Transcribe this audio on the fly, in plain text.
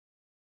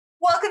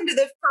Welcome to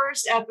the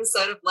first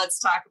episode of Let's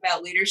Talk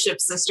About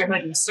Leadership,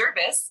 Sisterhood, and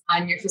Service.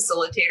 I'm your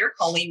facilitator,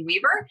 Colleen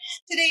Weaver.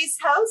 Today's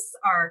hosts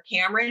are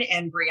Cameron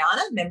and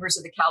Brianna, members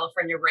of the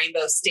California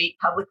Rainbow State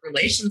Public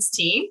Relations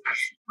team.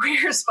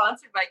 We are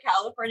sponsored by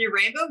California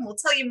Rainbow, and we'll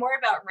tell you more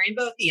about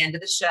Rainbow at the end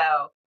of the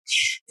show.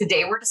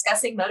 Today, we're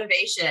discussing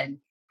motivation,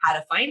 how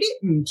to find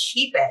it and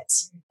keep it.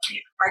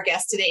 Our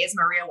guest today is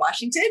Maria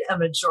Washington, a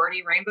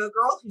majority Rainbow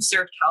girl who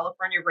served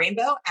California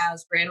Rainbow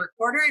as Grand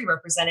Recorder and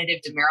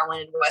Representative to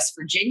Maryland and West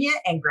Virginia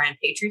and Grand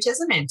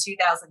Patriotism in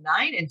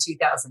 2009 and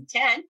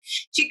 2010.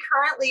 She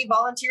currently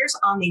volunteers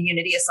on the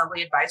Unity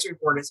Assembly Advisory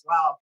Board as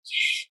well.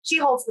 She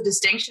holds the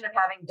distinction of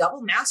having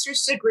double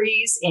master's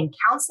degrees in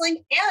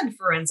counseling and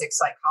forensic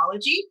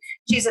psychology.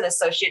 She's an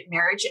associate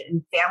marriage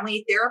and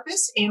family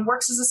therapist and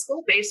works as a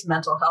school-based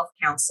mental health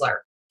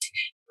counselor.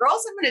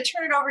 Girls, I'm going to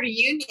turn it over to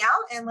you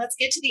now, and let's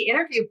get to the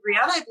interview.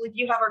 Brianna, I believe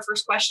you have our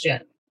first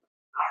question.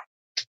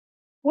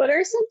 What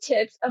are some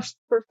tips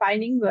for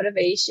finding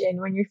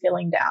motivation when you're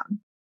feeling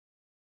down?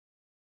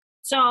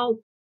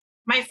 So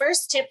my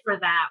first tip for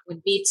that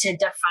would be to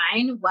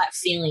define what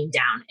feeling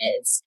down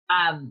is.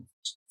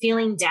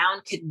 Feeling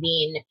down could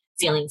mean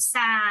feeling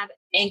sad,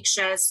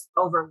 anxious,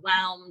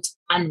 overwhelmed,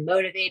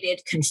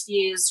 unmotivated,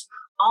 confused.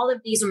 All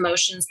of these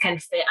emotions can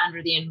fit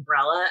under the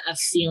umbrella of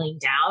feeling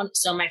down.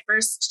 So my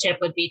first tip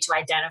would be to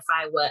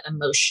identify what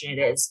emotion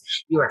it is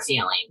you are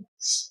feeling.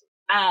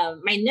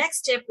 My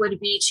next tip would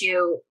be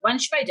to,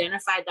 once you've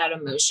identified that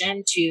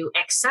emotion, to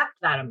accept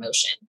that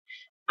emotion.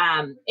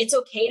 It's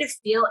okay to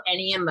feel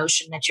any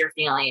emotion that you're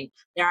feeling.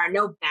 There are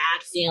no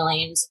bad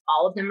feelings.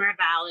 All of them are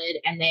valid,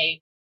 and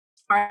they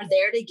are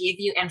there to give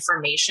you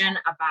information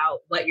about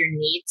what your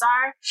needs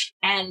are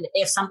and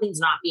if something's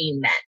not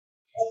being met.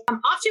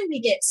 Often we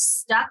get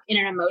stuck in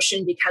an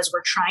emotion because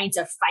we're trying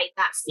to fight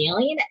that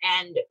feeling,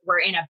 and we're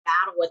in a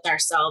battle with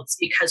ourselves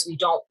because we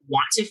don't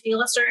want to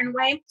feel a certain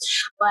way.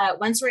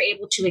 But once we're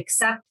able to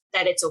accept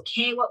that it's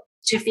okay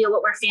to feel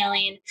what we're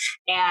feeling,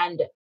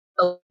 and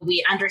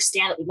we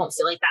understand that we won't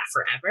feel like that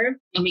forever,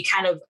 and we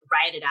kind of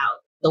ride out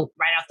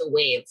the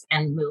wave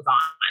and move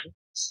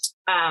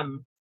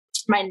on.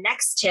 My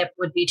next tip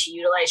would be to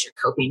utilize your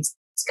coping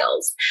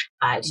skills.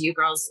 Do you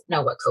girls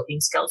know what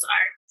coping skills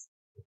are?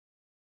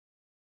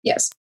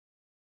 Yes.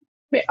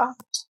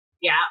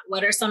 Yeah.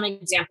 What are some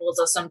examples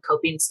of some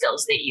coping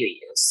skills that you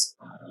use?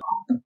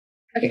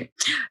 Okay.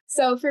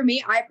 So for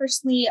me, I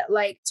personally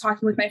like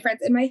talking with my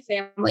friends and my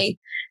family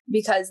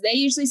because they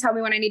usually tell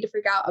me when I need to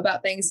freak out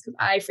about things because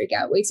I freak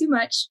out way too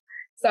much.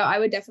 So I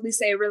would definitely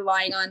say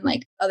relying on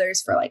like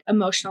others for like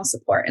emotional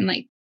support and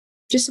like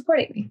just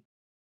supporting me.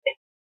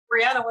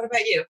 Brianna, what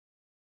about you?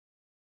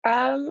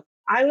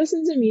 I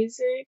listen to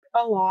music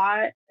a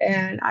lot,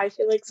 and I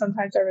feel like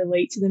sometimes I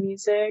relate to the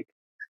music.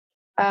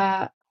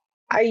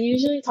 I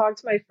usually talk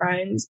to my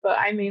friends, but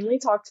I mainly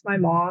talk to my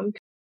mom.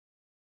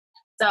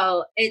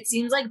 So it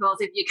seems like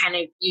both of you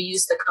you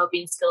use the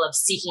coping skill of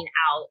seeking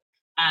out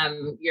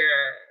your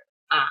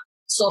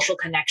social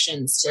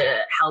connections to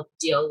help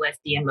deal with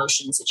the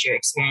emotions that you're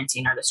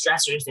experiencing or the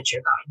stressors that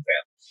you're going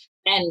through.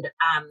 And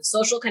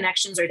social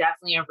connections are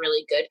definitely a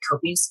really good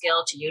coping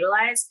skill to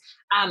utilize.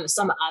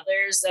 Some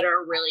others that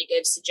are really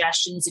good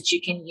suggestions that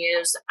you can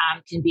use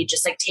can be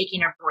just like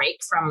taking a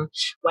break from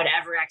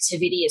whatever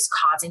activity is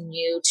causing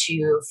you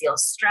to feel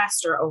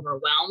stressed or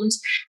overwhelmed.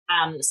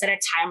 Set a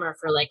timer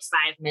for like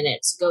 5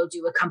 minutes, go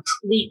do a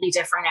completely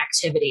different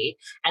activity,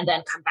 and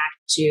then come back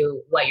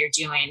to what you're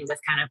doing with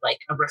kind of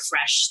like a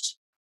refreshed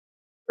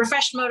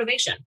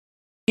motivation.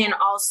 Can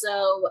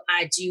also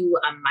do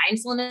a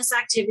mindfulness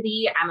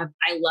activity.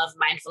 I love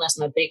mindfulness.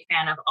 I'm a big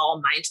fan of all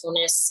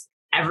mindfulness,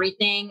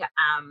 everything.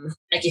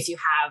 Like if you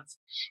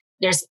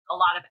there's a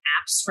lot of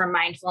apps for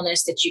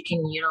mindfulness that you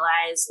can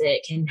utilize that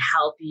can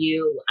help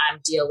you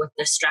deal with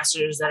the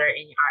stressors that are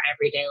in our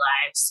everyday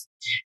lives.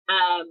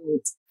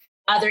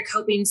 Other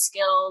coping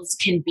skills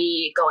can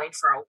be going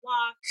for a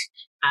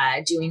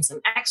walk, doing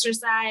some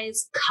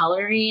exercise,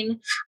 coloring.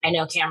 I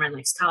know Cameron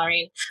likes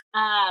coloring.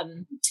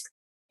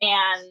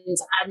 And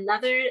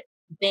another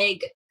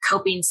big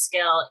coping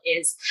skill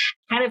is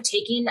kind of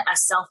taking a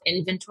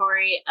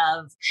self-inventory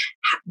of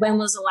when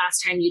was the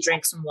last time you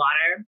drank some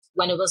water?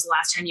 When it was the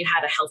last time you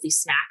had a healthy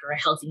snack or a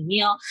healthy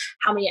meal?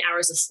 How many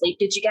hours of sleep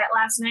did you get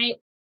last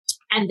night?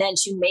 And then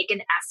to make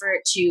an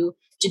effort to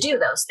do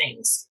those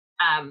things.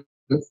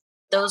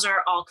 Those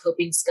are all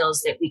coping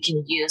skills that we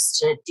can use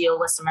to deal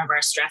with some of our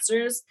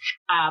stressors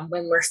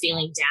when we're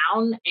feeling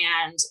down.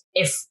 And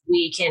if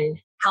we can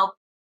help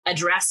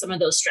address some of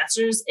those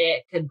stressors,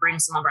 it could bring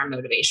some of our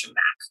motivation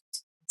back.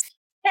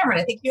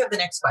 Cameron, I think you have the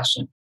next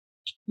question.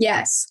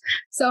 Yes.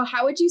 So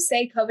how would you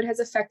say COVID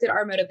has affected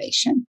our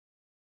motivation?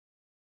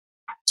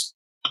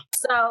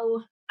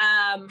 So,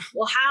 I'm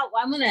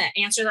going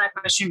to answer that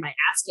question by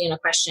asking a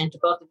question to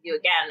both of you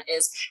again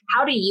is,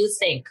 how do you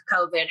think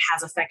COVID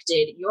has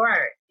affected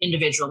your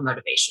individual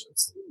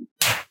motivations?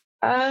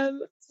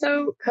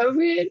 So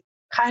COVID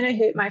kind of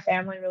hit my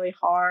family really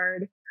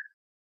hard.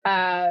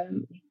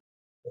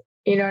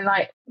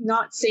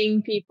 not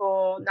seeing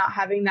people, not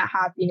having that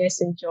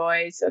happiness and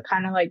joy. So it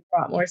kind of like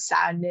brought more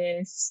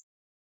sadness,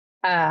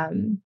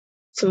 some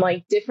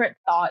like different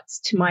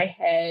thoughts to my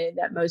head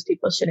that most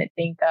people shouldn't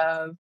think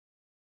of.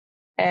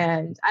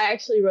 And I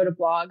actually wrote a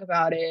blog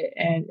about it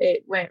and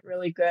it went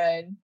really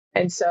good.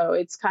 And so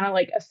it's kind of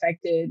like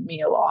affected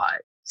me a lot.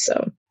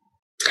 So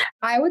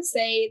I would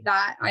say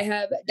that I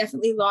have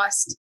definitely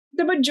lost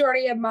the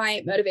majority of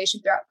my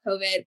motivation throughout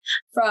COVID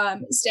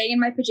from staying in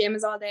my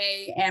pajamas all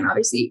day and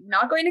obviously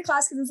not going to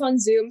class because it's on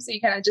Zoom. So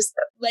you kind of just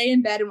lay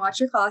in bed and watch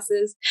your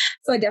classes.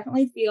 So I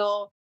definitely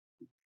feel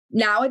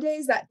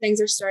nowadays that things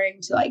are starting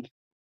to like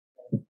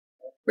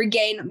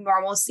regain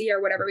normalcy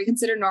or whatever we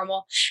consider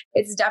normal.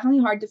 It's definitely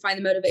hard to find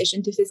the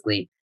motivation to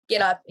physically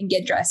get up and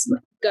get dressed, and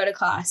go to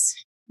class,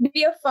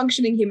 be a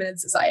functioning human in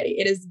society.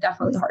 It is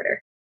definitely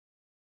harder.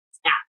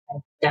 Yeah, I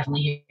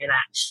definitely hear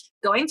that.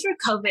 Going through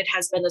COVID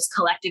has been this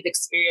collective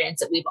experience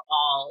that we've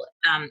all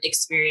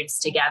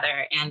experienced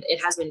together, and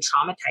it has been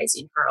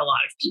traumatizing for a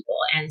lot of people.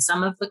 And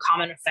some of the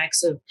common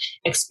effects of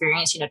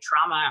experiencing a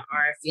trauma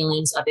are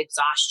feelings of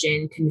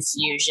exhaustion,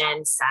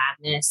 confusion,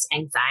 sadness,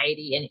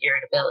 anxiety, and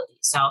irritability.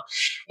 So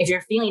if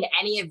you're feeling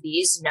any of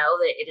these, know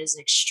that it is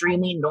an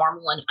extremely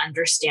normal and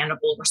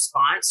understandable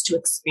response to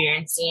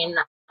experiencing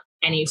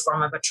any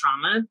form of a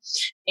trauma.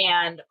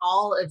 And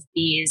all of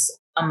these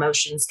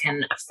emotions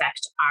can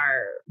affect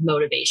our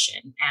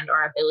motivation and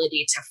our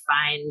ability to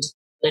find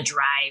the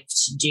drive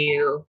to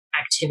do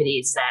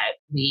activities that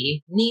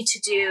we need to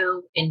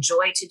do,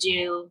 enjoy to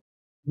do,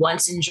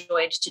 once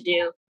enjoyed to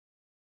do.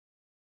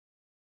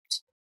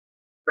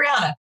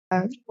 Brianna.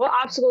 What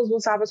obstacles will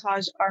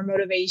sabotage our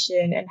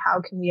motivation and how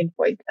can we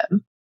avoid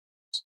them?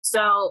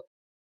 So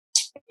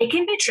it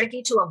can be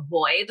tricky to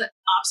avoid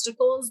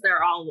obstacles. There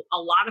are a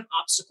lot of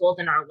obstacles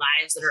in our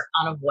lives that are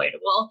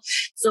unavoidable.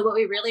 So what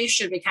we really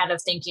should be kind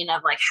of thinking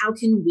of, like, how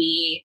can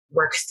we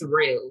work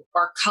through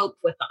or cope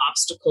with the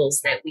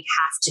obstacles that we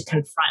have to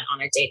confront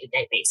on a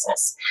day-to-day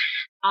basis?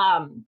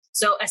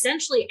 So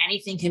essentially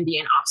anything can be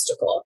an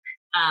obstacle.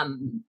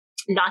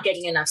 Not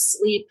getting enough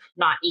sleep,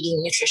 not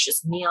eating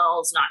nutritious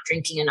meals, not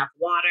drinking enough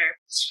water.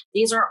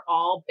 These are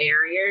all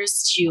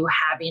barriers to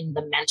having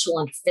the mental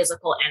and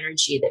physical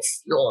energy that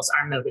fuels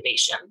our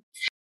motivation.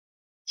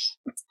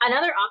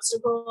 Another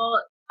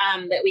obstacle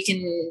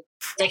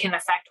that can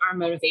affect our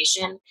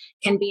motivation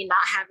can be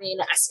not having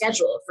a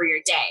schedule for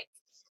your day.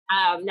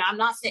 Now, I'm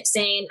not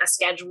saying a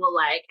schedule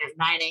like at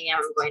 9 a.m.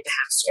 I'm going to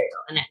have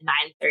cereal and at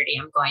 9:30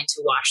 I'm going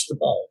to wash the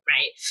bowl,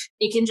 right?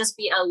 It can just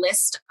be a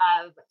list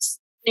of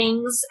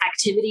things,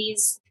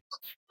 activities,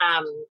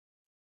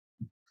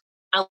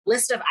 a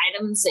list of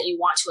items that you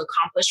want to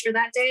accomplish for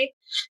that day,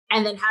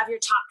 and then have your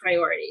top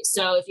priorities.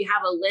 So if you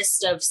have a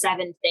list of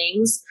 7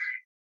 things,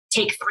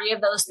 take 3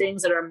 of those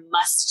things that are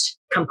must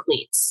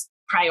completes,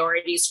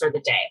 priorities for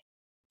the day.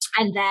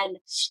 And then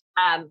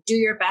do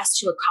your best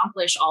to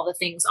accomplish all the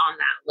things on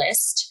that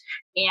list.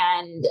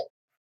 And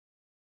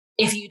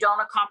if you don't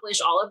accomplish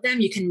all of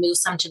them, you can move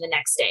some to the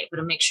next day,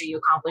 but make sure you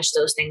accomplish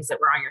those things that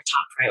were on your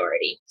top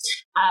priority.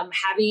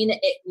 Having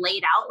it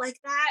laid out like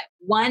that,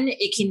 one,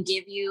 it can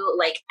give you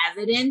like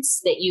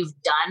evidence that you've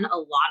done a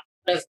lot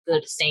of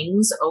good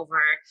things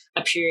over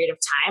a period of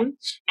time,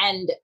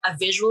 and a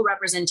visual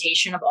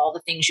representation of all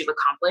the things you've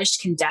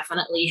accomplished can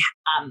definitely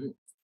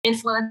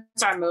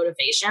influence our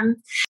motivation.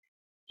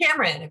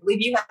 Cameron, I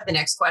believe you have the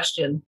next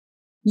question.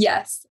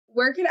 Yes.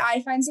 Where could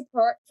I find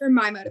support for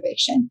my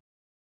motivation?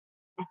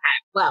 Okay.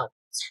 Well,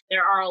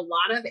 there are a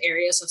lot of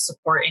areas of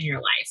support in your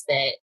life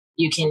that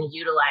you can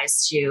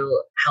utilize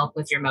to help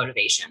with your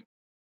motivation.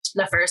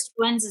 The first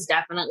ones is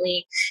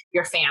definitely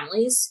your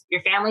families.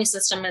 Your family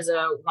system is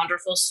a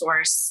wonderful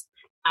source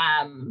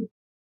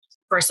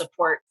for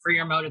support for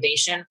your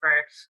motivation, for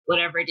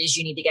whatever it is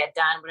you need to get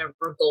done, whatever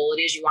goal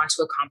it is you want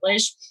to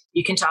accomplish.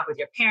 You can talk with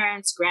your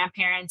parents,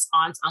 grandparents,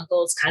 aunts,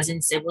 uncles,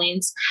 cousins,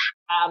 siblings.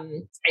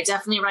 I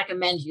definitely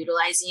recommend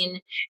utilizing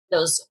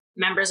those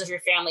members of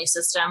your family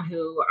system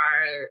who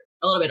are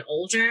a little bit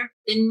older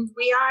than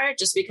we are,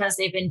 just because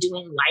they've been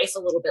doing life a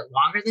little bit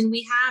longer than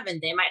we have,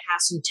 and they might have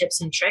some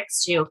tips and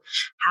tricks to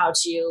how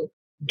to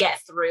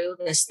get through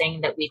this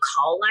thing that we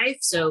call life.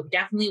 So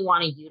definitely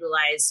want to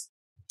utilize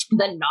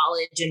the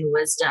knowledge and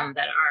wisdom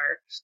that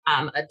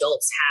our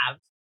adults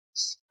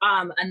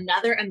have.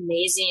 Another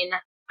amazing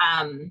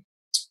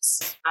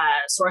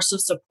source of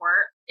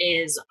support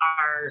is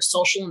our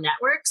social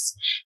networks.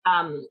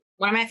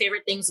 One of my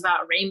favorite things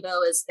about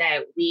Rainbow is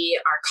that we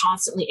are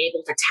constantly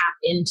able to tap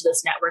into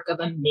this network of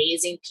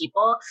amazing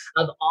people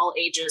of all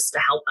ages to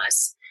help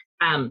us.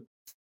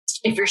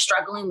 If you're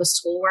struggling with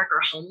schoolwork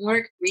or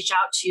homework, reach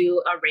out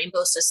to a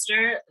Rainbow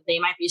sister. They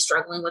might be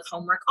struggling with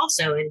homework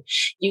also, and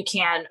you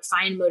can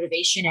find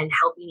motivation in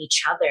helping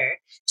each other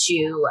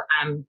to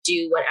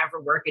do whatever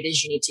work it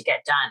is you need to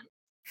get done.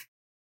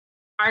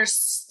 our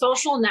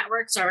social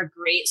networks are a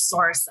great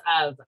source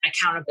of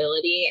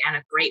accountability and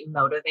a great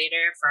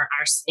motivator for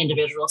our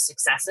individual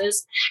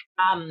successes.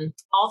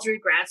 All through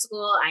grad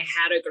school, I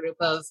had a group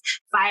of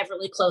 5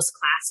 really close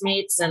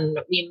classmates, and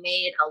we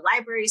made a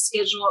library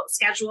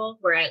schedule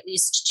where at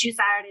least 2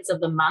 Saturdays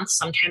of the month,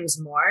 sometimes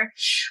more,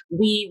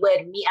 we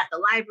would meet at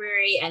the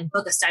library and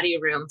book a study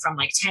room from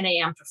like 10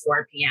 a.m. to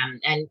 4 p.m.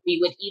 And we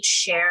would each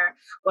share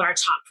what our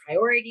top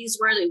priorities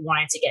were that we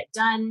wanted to get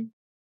done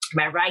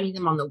by writing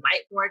them on the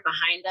whiteboard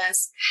behind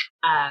us.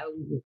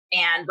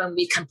 And when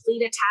we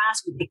complete a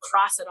task, we would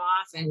cross it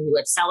off and we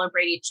would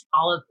celebrate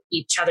all of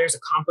each other's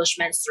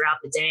accomplishments throughout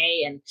the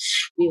day. And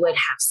we would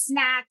have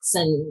snacks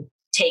and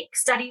take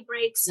study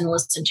breaks and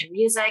listen to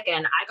music.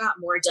 And I got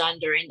more done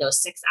during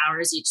those 6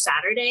 hours each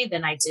Saturday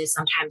than I did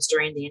sometimes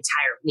during the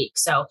entire week.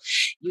 So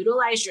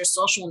utilize your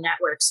social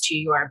networks to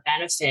your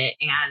benefit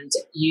and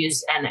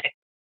use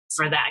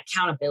for that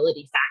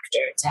accountability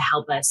factor to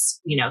help us,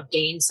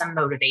 gain some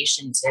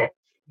motivation to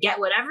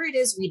get whatever it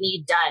is we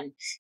need done,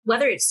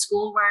 whether it's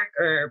schoolwork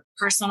or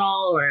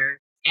personal or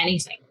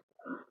anything.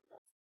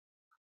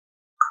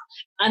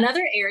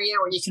 Another area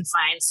where you can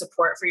find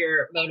support for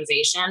your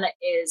motivation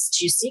is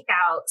to seek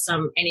out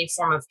any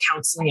form of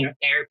counseling or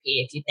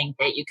therapy if you think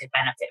that you could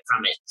benefit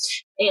from it.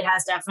 It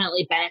has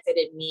definitely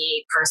benefited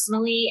me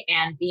personally,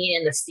 and being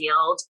in the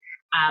field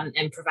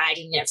and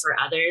providing it for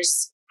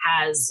others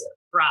has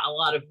brought a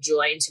lot of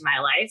joy into my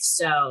life.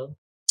 So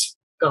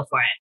go for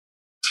it.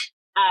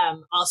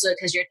 Also,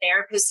 because your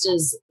therapist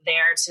is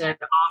there to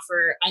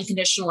offer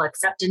unconditional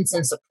acceptance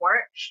and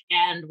support,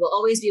 and will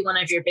always be one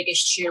of your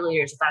biggest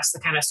cheerleaders if that's the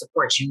kind of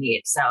support you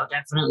need. So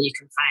definitely you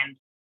can find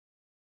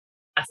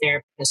a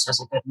therapist as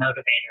a good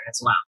motivator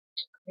as well.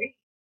 Great.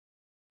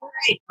 All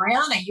right,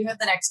 Brianna, you have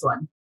the next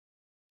one.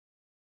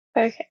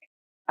 Okay.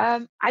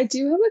 I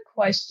do have a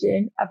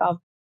question about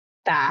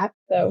that,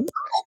 though.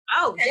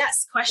 Oh, okay.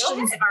 Yes.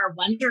 Questions are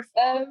wonderful.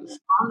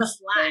 On the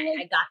fly.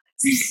 I got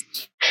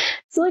this.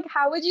 So,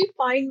 how would you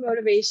find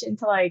motivation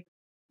to,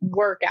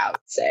 work out,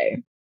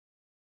 say?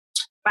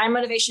 Find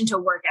motivation to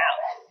work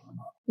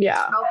out.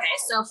 Yeah. Okay.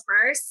 So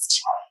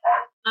first,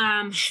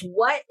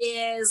 what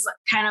is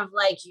kind of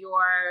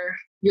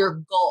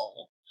your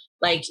goal?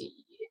 Like,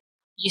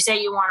 you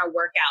say you want to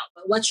work out,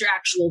 but what's your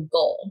actual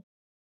goal?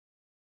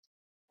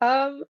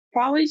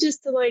 Probably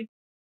just to,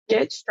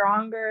 get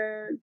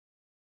stronger,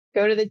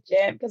 go to the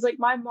gym, because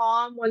my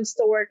mom wants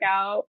to work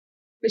out,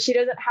 but she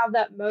doesn't have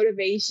that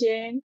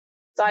motivation.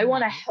 So I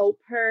want to help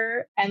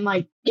her and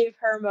give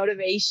her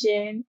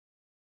motivation,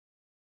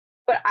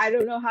 but I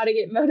don't know how to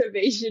get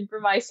motivation for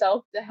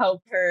myself to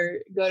help her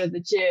go to the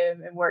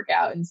gym and work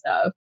out and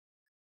stuff.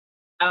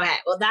 Okay,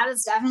 well, that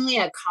is definitely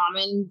a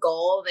common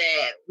goal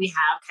that we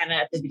have kind of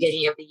at the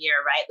beginning of the year,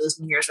 right? Those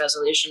New Year's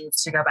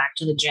resolutions to go back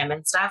to the gym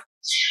and stuff.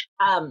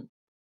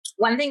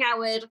 One thing I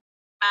would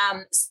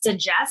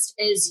suggest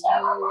is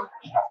you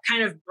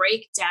kind of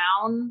break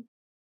down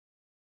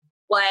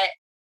what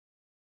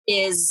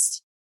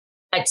is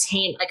an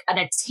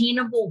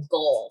attainable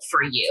goal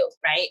for you,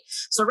 right?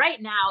 So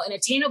right now, an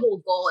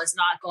attainable goal is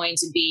not going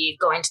to be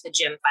going to the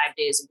gym 5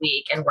 days a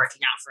week and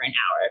working out for an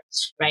hour,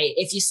 right?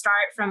 If you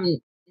start from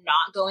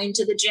not going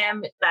to the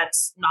gym,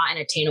 that's not an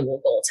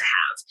attainable goal to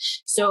have.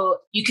 So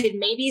you could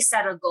maybe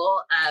set a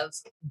goal of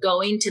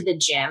going to the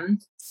gym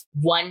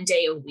 1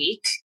 day a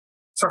week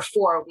for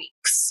 4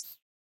 weeks,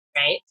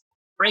 right?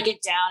 Break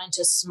it down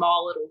into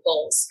small little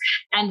goals.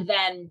 And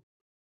then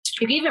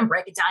you can even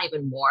break it down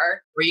even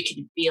more, where you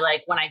could be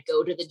like, when I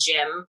go to the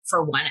gym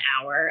for 1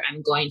 hour,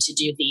 I'm going to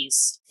do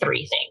these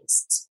 3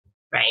 things,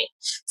 right?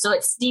 So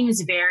it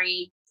seems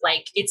very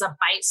it's a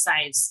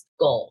bite-sized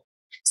goal.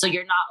 So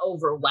you're not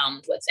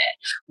overwhelmed with it.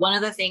 One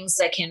of the things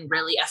that can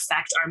really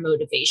affect our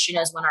motivation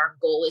is when our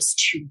goal is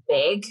too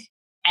big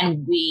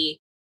and we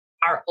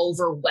are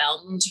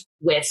overwhelmed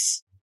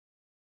with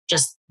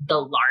just the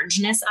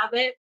largeness of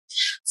it.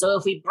 So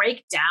if we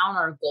break down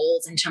our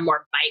goals into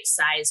more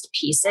bite-sized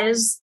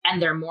pieces and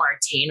they're more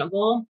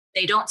attainable,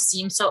 they don't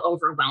seem so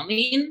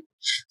overwhelming.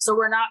 So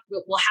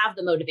we'll have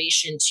the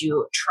motivation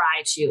to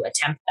try to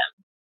attempt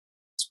them,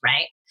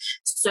 right?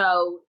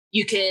 So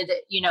you could,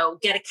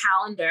 get a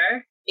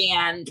calendar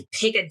and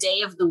pick a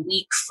day of the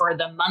week for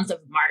the month of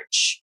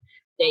March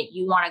that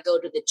you want to go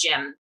to the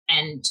gym,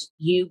 and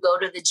you go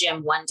to the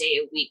gym 1 day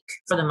a week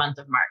for the month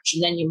of March.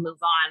 And then you move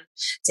on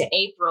to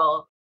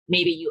April.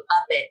 Maybe you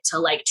up it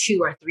to 2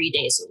 or 3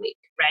 days a week,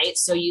 right?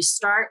 So you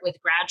start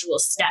with gradual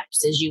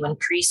steps as you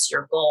increase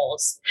your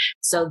goals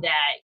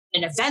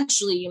and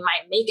eventually you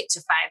might make it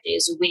to 5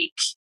 days a week,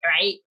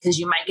 right? Because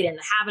you might get in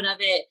the habit of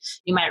it.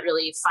 You might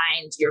really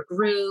find your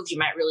groove. You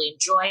might really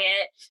enjoy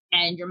it.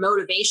 And your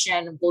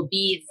motivation will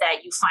be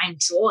that you find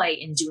joy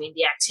in doing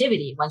the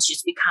activity once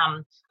it's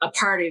become a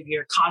part of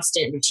your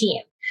constant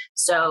routine.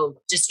 So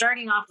just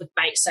starting off with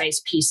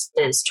bite-sized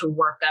pieces to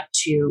work up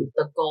to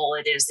the goal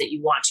it is that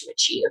you want to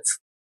achieve.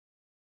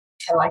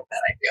 I like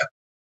that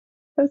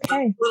idea.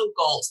 Okay. Little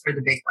goals for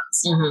the big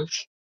ones. Mm-hmm.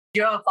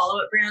 Do you have a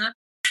follow-up, Brianna?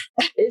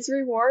 Is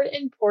reward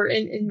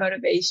important in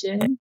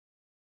motivation?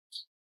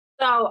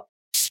 So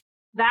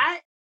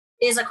that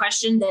is a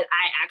question that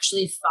I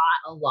actually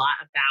thought a lot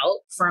about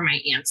for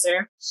my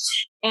answer.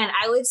 And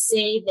I would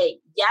say that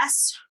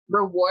yes,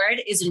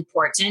 reward is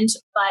important,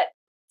 but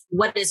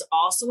what is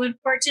also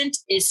important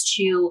is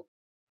to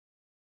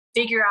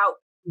figure out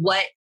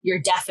what your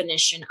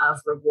definition of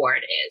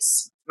reward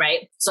is,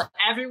 right? So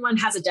everyone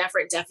has a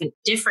different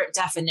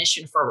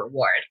definition for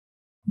reward.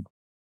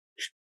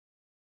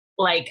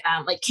 Like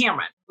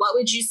Cameron, what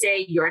would you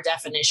say your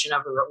definition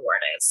of a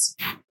reward is?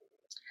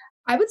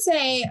 I would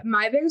say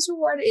my biggest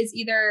reward is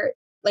either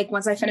like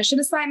once I finish an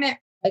assignment,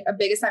 like a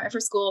big assignment for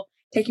school,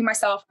 taking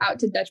myself out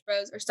to Dutch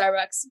Bros or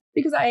Starbucks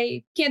because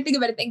I can't think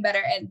of anything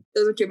better. And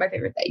those are two of my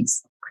favorite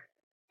things.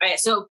 All right.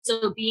 So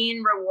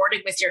being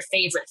rewarded with your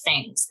favorite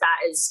things, that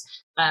is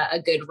a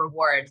good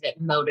reward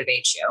that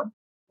motivates you.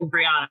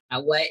 Brianna,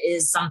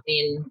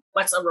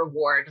 what's a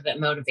reward that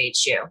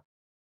motivates you?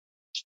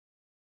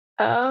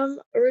 A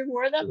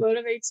reward that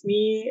motivates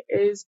me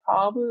is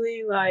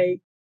probably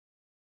like,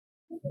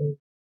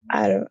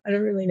 I don't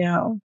really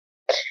know.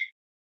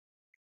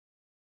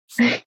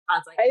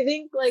 I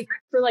think like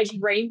for like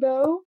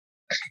rainbow,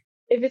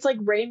 if it's like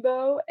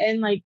rainbow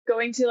and like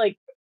going to like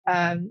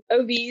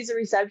OVs or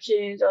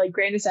receptions or like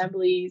grand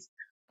assemblies,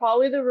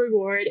 probably the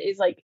reward is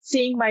like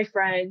seeing my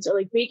friends or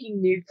like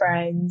making new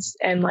friends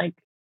and like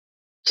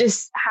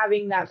just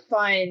having that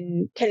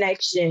fun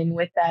connection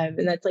with them.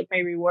 And that's like my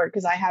reward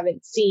because I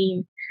haven't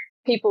seen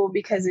people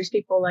because there's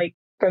people like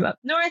from up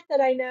north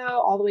that I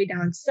know all the way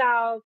down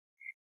south.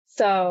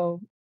 So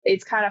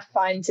it's kind of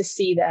fun to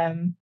see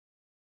them.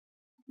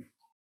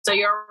 So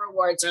your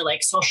rewards are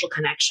like social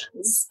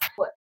connections.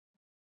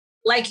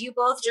 Like you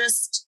both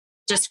just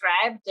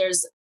described,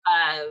 there's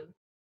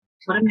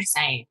what am I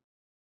saying?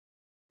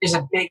 There's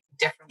a big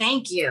difference.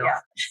 Thank you. Yeah.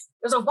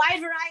 There's a wide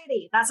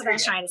variety. That's what I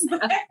was trying to say.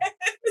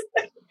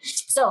 Okay.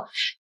 So,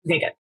 okay,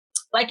 good.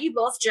 Like you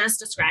both just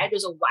described,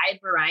 there's a wide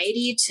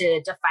variety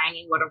to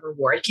defining what a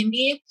reward can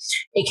be.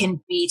 It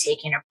can be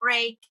taking a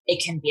break.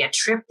 It can be a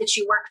trip that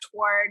you work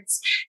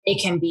towards.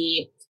 It can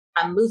be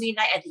a movie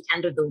night at the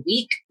end of the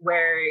week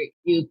where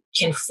you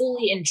can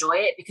fully enjoy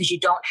it because you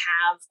don't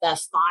have the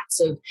thoughts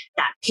of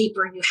that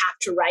paper you have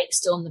to write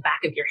still in the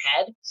back of your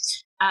head.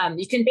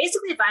 You can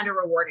basically find a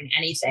reward in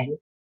anything.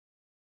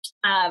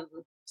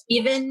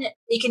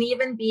 It can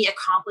even be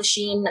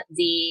accomplishing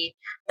the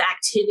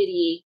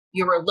activity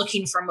you were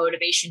looking for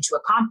motivation to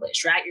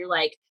accomplish, right? You're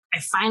like, I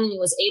finally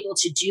was able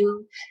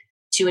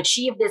to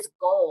achieve this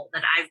goal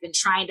that I've been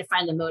trying to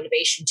find the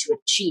motivation to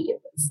achieve.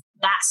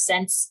 That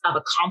sense of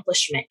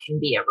accomplishment can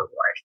be a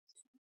reward.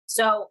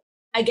 So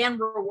again,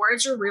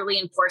 rewards are really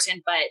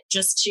important, but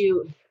just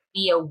to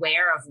be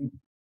aware of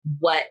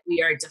what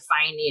we are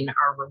defining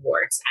our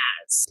rewards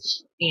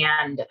as.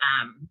 And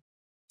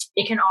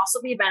it can also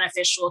be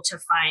beneficial to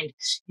find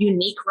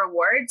unique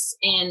rewards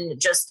in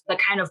just the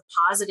kind of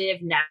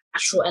positive,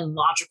 natural, and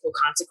logical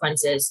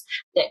consequences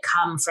that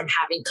come from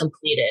having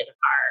completed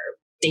our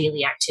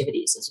daily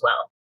activities as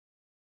well.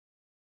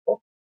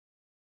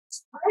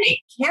 All right,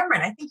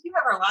 Cameron, I think you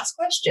have our last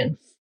question.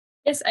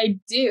 Yes, I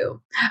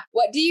do.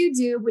 What do you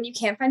do when you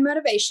can't find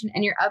motivation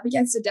and you're up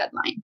against a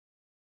deadline?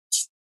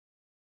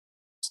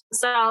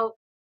 So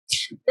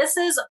this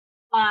is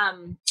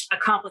a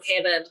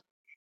complicated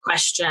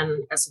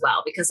question as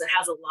well, because it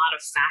has a lot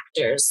of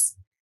factors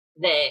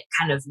that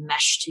kind of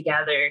mesh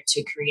together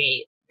to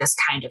create this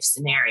kind of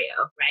scenario,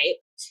 right?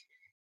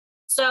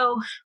 So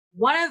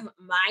one of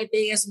my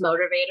biggest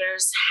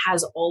motivators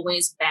has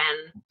always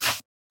been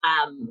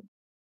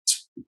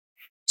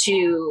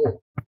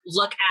to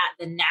look at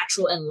the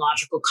natural and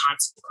logical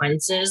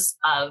consequences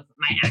of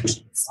my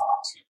actions.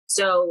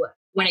 So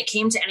when it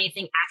came to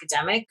anything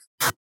academic,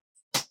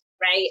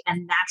 right, a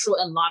natural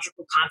and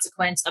logical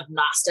consequence of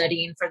not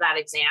studying for that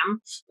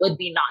exam would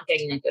be not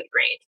getting a good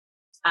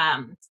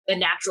grade. The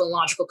natural and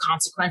logical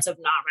consequence of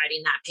not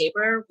writing that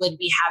paper would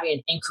be having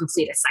an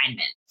incomplete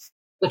assignment,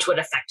 which would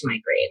affect my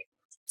grade.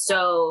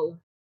 So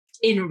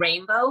in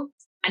Rainbow,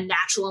 a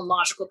natural and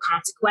logical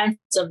consequence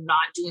of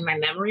not doing my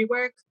memory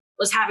work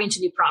was having to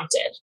be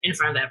prompted in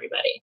front of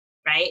everybody,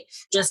 right?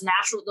 Those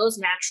natural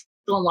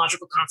and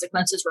logical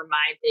consequences were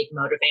my big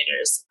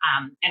motivators,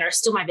 and are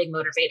still my big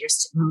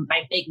motivators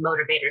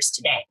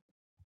today.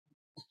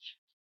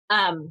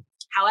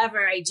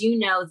 However, I do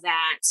know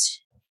that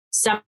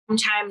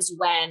sometimes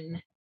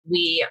when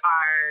we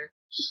are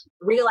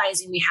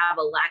realizing we have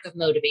a lack of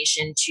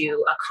motivation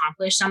to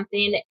accomplish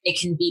something, it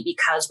can be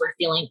because we're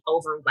feeling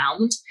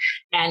overwhelmed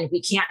and we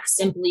can't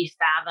simply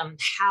fathom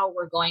how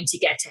we're going to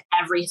get to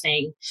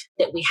everything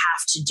that we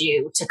have to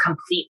do to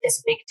complete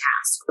this big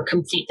task or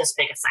complete this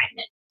big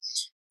assignment.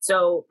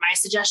 So my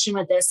suggestion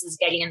with this is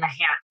getting in the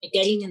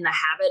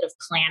habit of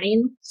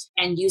planning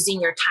and using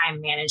your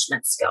time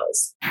management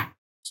skills.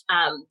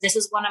 This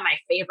is one of my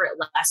favorite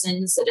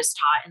lessons that is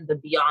taught in the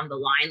Beyond the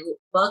Line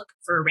book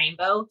for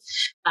Rainbow.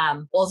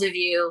 Both of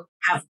you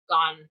have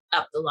gone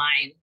up the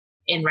line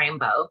in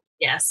Rainbow.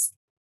 Yes.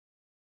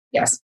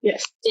 Yes.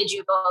 Did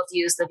you both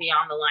use the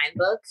Beyond the Line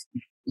book?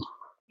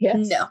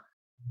 Yes. No.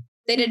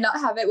 They did not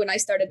have it when I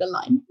started the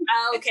line.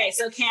 Okay,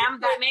 so Cam,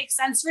 that makes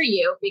sense for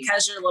you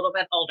because you're a little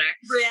bit older.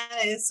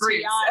 Brianna is too,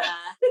 Brianna,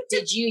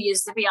 did you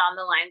use the Beyond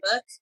the Line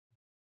book?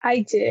 I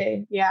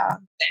did, yeah.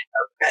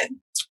 Okay.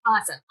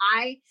 Awesome.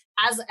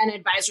 As an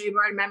advisory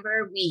board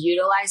member, we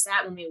utilize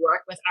that when we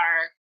work with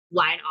our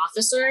line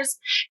officers.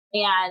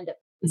 And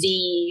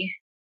the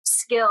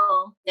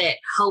skill that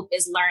Hope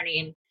is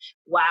learning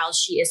while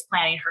she is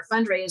planning her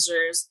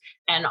fundraisers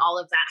and all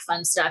of that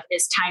fun stuff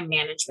is time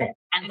management.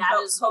 And that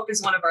Hope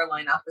is one of our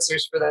line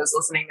officers for those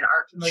listening that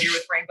aren't familiar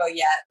with Rainbow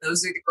yet.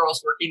 Those are the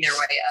girls working their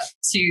way up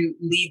to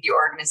lead the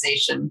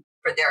organization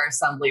for their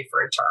assembly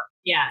for a term.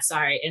 Yeah,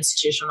 sorry,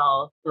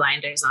 institutional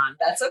blinders on.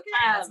 That's okay.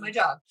 That's my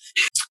job.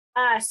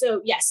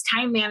 So yes,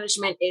 time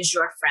management is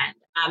your friend.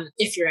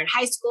 If you're in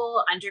high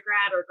school,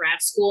 undergrad, or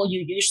grad school,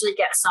 you usually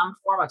get some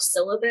form of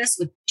syllabus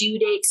with due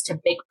dates to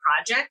big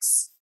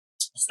projects.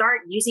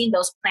 Start using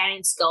those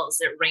planning skills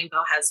that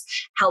Rainbow has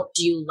helped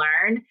you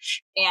learn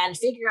and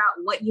figure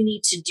out what you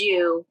need to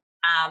do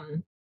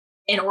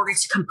in order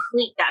to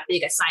complete that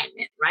big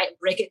assignment, right?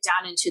 Break it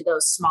down into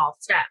those small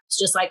steps,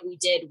 just like we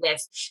did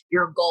with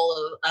your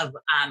goal of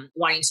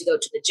wanting to go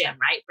to the gym,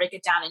 right? Break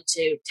it down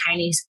into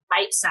tiny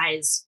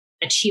bite-sized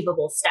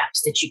achievable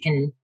steps that you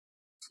can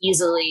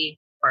easily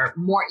or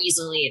more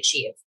easily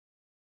achieve.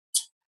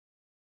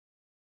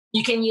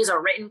 You can use a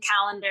written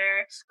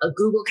calendar, a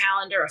Google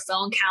calendar, a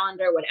phone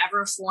calendar,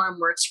 whatever form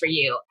works for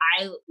you.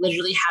 I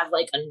literally have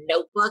like a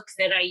notebook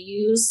that I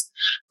use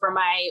for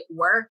my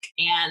work,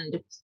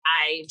 and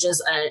I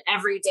just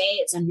every day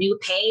it's a new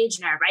page,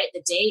 and I write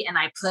the date and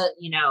I put,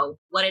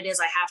 what it is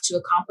I have to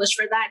accomplish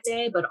for that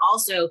day, but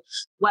also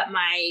what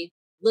my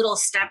little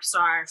steps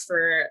are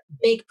for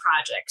big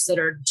projects that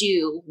are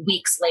due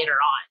weeks later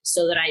on,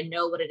 so that I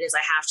know what it is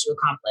I have to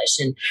accomplish.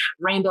 And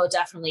Rainbow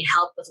definitely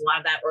helped with a lot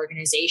of that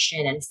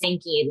organization and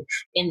thinking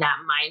in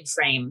that mind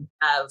frame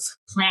of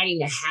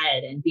planning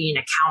ahead and being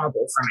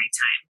accountable for my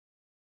time.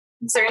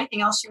 Is there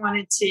anything else you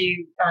wanted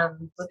to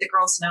let the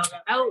girls know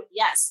about? Oh,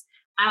 yes.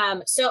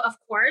 So of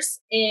course,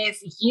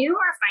 if you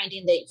are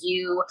finding that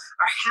you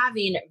are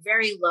having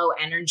very low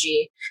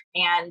energy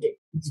and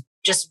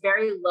just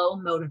very low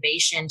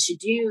motivation to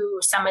do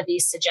some of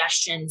these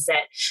suggestions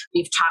that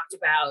we've talked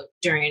about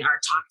during our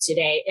talk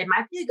today, it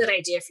might be a good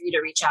idea for you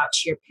to reach out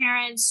to your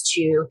parents,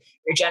 to your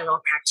general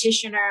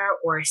practitioner,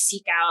 or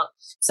seek out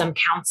some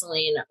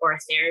counseling or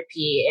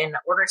therapy in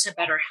order to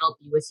better help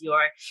you with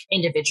your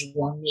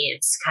individual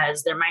needs,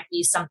 because there might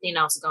be something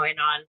else going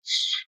on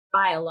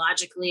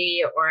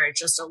biologically or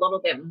just a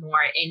little bit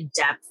more in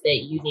depth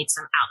that you need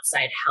some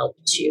outside help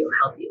to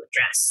help you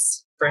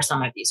address for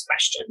some of these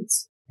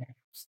questions.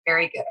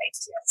 Very good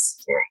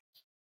ideas.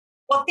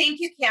 Well,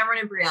 thank you, Cameron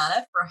and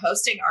Brianna, for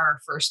hosting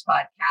our first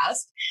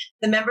podcast.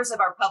 The members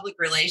of our public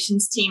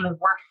relations team have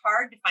worked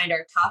hard to find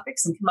our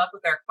topics and come up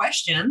with our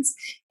questions.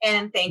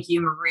 And thank you,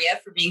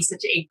 Maria, for being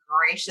such a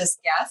gracious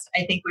guest.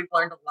 I think we've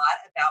learned a lot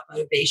about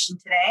motivation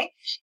today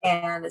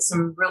and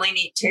some really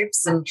neat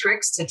tips and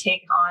tricks to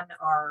take on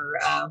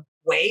our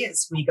way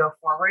as we go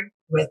forward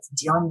with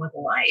dealing with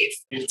life.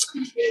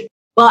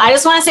 Well, I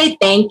just want to say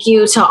thank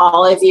you to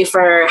all of you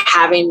for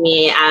having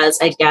me as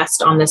a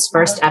guest on this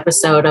first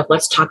episode of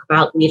Let's Talk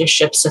About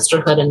Leadership,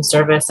 Sisterhood, and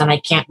Service. And I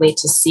can't wait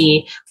to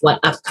see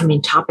what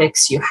upcoming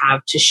topics you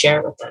have to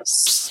share with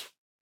us.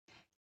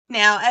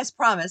 Now, as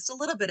promised, a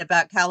little bit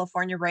about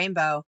California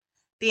Rainbow.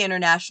 The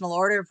International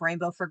Order of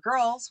Rainbow for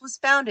Girls was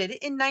founded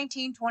in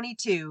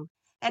 1922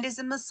 and is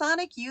a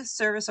Masonic youth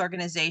service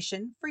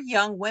organization for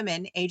young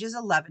women ages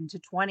 11 to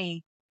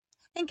 20.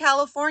 In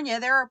California,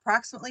 there are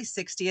approximately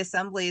 60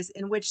 assemblies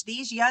in which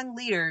these young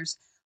leaders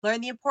learn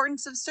the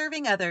importance of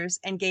serving others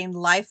and gain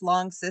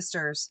lifelong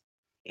sisters.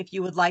 If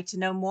you would like to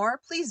know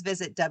more, please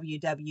visit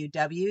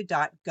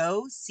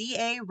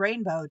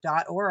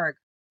www.gocarainbow.org.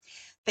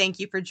 Thank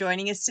you for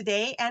joining us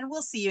today, and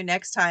we'll see you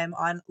next time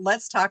on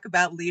Let's Talk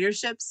About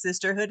Leadership,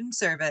 Sisterhood, and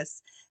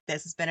Service.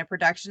 This has been a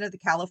production of the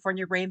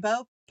California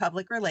Rainbow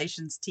Public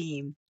Relations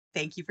Team.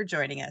 Thank you for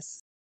joining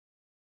us.